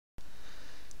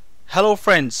Hello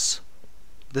friends,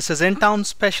 this is In Town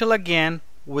Special again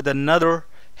with another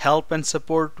help and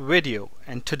support video,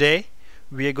 and today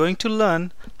we are going to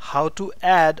learn how to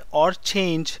add or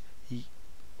change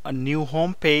a new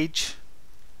home page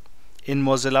in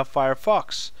Mozilla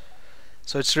Firefox.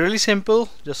 So it's really simple,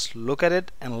 just look at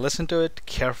it and listen to it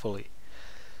carefully.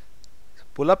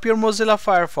 Pull up your Mozilla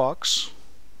Firefox.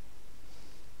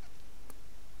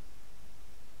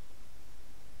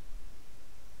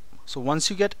 So once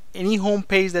you get any home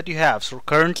page that you have, so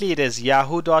currently it is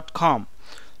yahoo.com.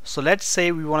 So let's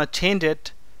say we want to change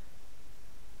it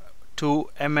to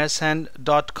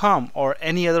msn.com or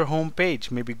any other home page,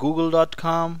 maybe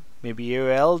google.com, maybe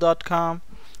aol.com.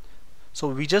 So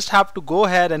we just have to go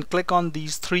ahead and click on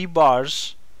these three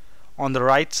bars on the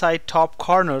right side top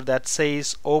corner that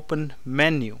says open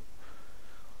menu.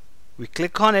 We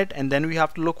click on it and then we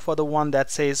have to look for the one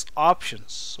that says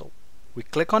options. So we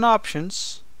click on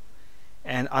options,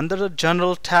 and under the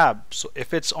general tab, so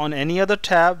if it's on any other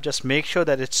tab, just make sure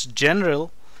that it's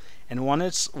general, and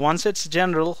once it's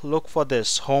general, look for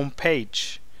this home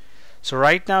page. So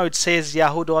right now it says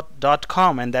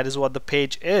yahoo.com, and that is what the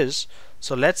page is.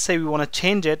 So let's say we want to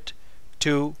change it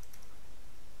to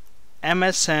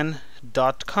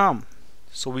msn.com.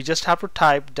 So we just have to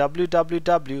type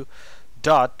www.msn.com,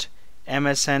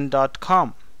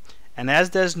 and as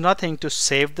there's nothing to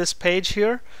save this page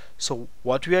here, so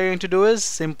what we are going to do is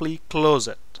simply close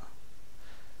it.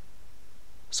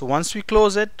 So once we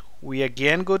close it, we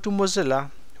again go to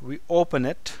Mozilla, we open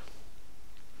it,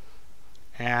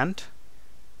 and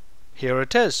here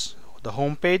it is. The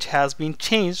home page has been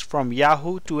changed from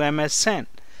Yahoo to MSN.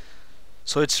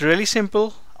 So it's really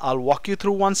simple. I'll walk you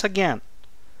through once again.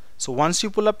 So once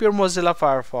you pull up your Mozilla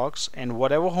Firefox, and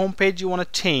whatever home page you want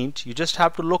to change, you just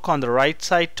have to look on the right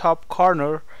side top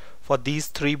corner for these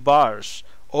three bars.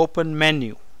 Open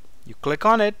menu. You click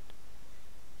on it,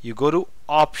 you go to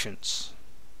options,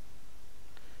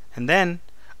 and then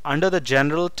under the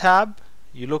general tab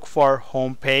you look for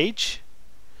home page,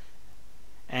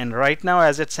 and right now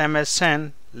as it's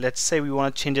MSN, let's say we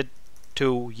want to change it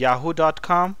to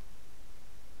yahoo.com.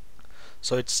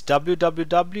 so it's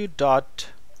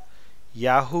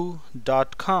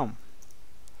www.yahoo.com,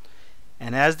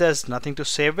 and as there's nothing to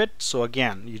save it, so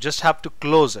again you just have to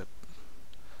close it.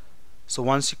 So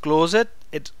once you close it,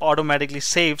 it automatically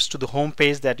saves to the home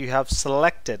page that you have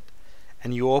selected,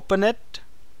 and you open it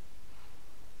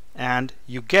and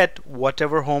you get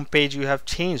whatever home page you have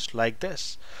changed, like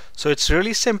this. So it's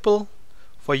really simple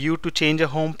for you to change a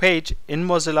home page in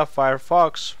Mozilla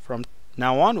Firefox from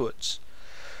now onwards.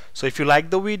 So if you like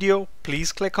the video,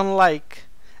 please click on like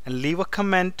and leave a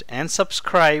comment and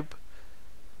subscribe.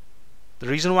 The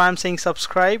reason why I'm saying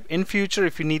subscribe, in future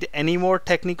if you need any more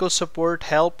technical support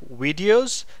help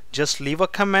videos, just leave a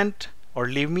comment or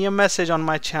leave me a message on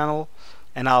my channel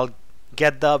and I'll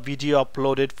get the video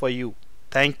uploaded for you.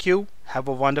 Thank you. Have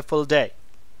a wonderful day.